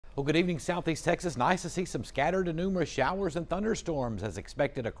Well, good evening, Southeast Texas. Nice to see some scattered to numerous showers and thunderstorms as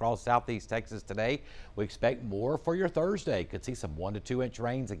expected across Southeast Texas today. We expect more for your Thursday. Could see some 1 to 2 inch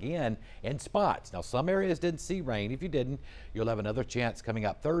rains again in spots. Now, some areas didn't see rain. If you didn't, you'll have another chance coming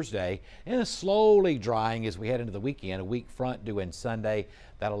up Thursday. And it's slowly drying as we head into the weekend. A weak front due in Sunday.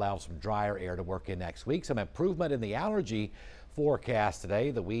 That allows some drier air to work in next week. Some improvement in the allergy forecast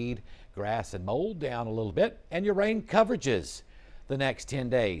today. The weed, grass, and mold down a little bit. And your rain coverages the next 10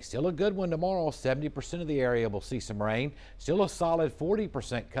 days. Still a good one tomorrow. 70% of the area will see some rain. Still a solid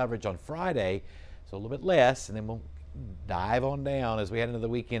 40% coverage on Friday. So a little bit less, and then we'll dive on down as we head into the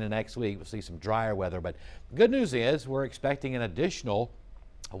weekend and next week. We'll see some drier weather. But the good news is we're expecting an additional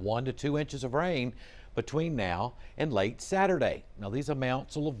 1 to 2 inches of rain between now and late Saturday. Now, these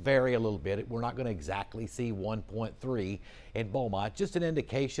amounts will vary a little bit. We're not going to exactly see 1.3 in Beaumont, just an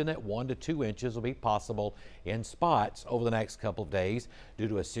indication that 1 to 2 inches will be possible in spots over the next couple of days due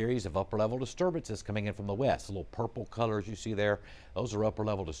to a series of upper level disturbances coming in from the west. The little purple colors you see there, those are upper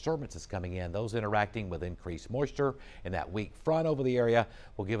level disturbances coming in. Those interacting with increased moisture, and that weak front over the area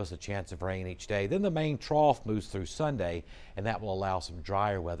will give us a chance of rain each day. Then the main trough moves through Sunday, and that will allow some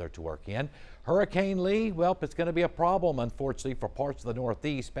drier weather to work in. Hurricane Lee, well, it's going to be a problem, unfortunately, for parts of the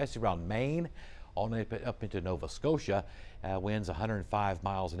Northeast, especially around Maine, on up into Nova Scotia. Winds 105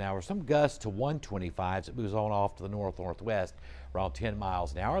 miles an hour, some gusts to 125s. It moves on off to the northwest, around 10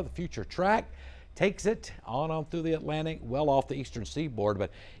 miles an hour. The future track takes it on through the Atlantic, well off the eastern seaboard.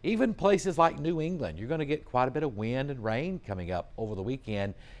 But even places like New England, you're going to get quite a bit of wind and rain coming up over the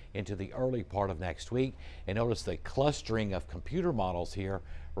weekend into the early part of next week. And notice the clustering of computer models here,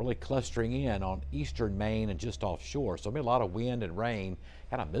 really clustering in on eastern Maine and just offshore. So there'll be a lot of wind and rain,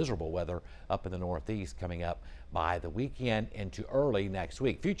 kind of miserable weather up in the Northeast coming up by the weekend into early next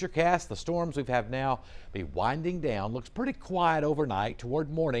week. Futurecast, the storms we've had now be winding down. Looks pretty quiet overnight.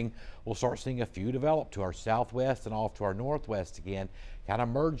 Toward morning, we'll start seeing a few develop to our southwest and off to our northwest again, kind of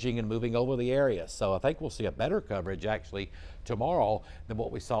merging and moving over the area. So I think we'll see a better coverage actually tomorrow than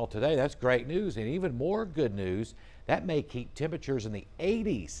what we saw today. That's great news. And even more good news, that may keep temperatures in the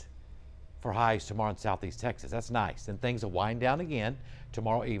 80s for highs tomorrow in Southeast Texas. That's nice. Then things will wind down again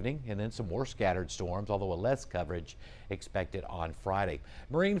tomorrow evening, and then some more scattered storms, although a less coverage expected on Friday.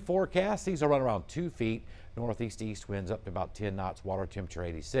 Marine forecast, these will run around 2 feet. Northeast east winds up to about 10 knots, water temperature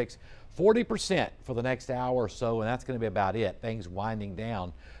 86. 40% for the next hour or so, and that's going to be about it. Things winding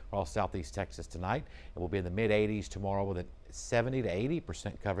down across Southeast Texas tonight. It will be in the mid 80s tomorrow with a 70 to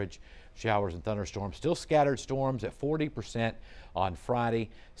 80% coverage. Showers and thunderstorms. Still scattered storms at 40% on Friday.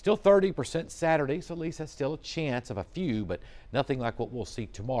 Still 30% Saturday, so at least that's still a chance of a few, but nothing like what we'll see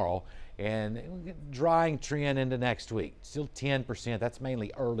tomorrow. And drying trend into next week. Still 10%. That's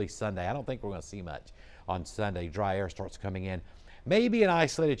mainly early Sunday. I don't think we're going to see much on Sunday. Dry air starts coming in. Maybe an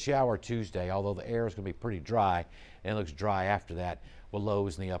isolated shower Tuesday, although the air is going to be pretty dry, and it looks dry after that, with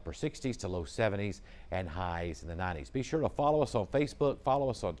lows in the upper 60s to low 70s and highs in the 90s. Be sure to follow us on Facebook,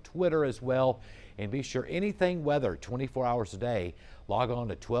 follow us on Twitter as well, and be sure anything weather 24 hours a day, log on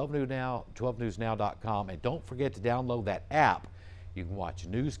to 12newsnow.com, and don't forget to download that app. You can watch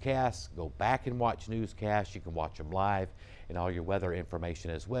newscasts, go back and watch newscasts. You can watch them live, and all your weather information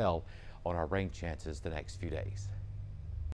as well on our rain chances the next few days.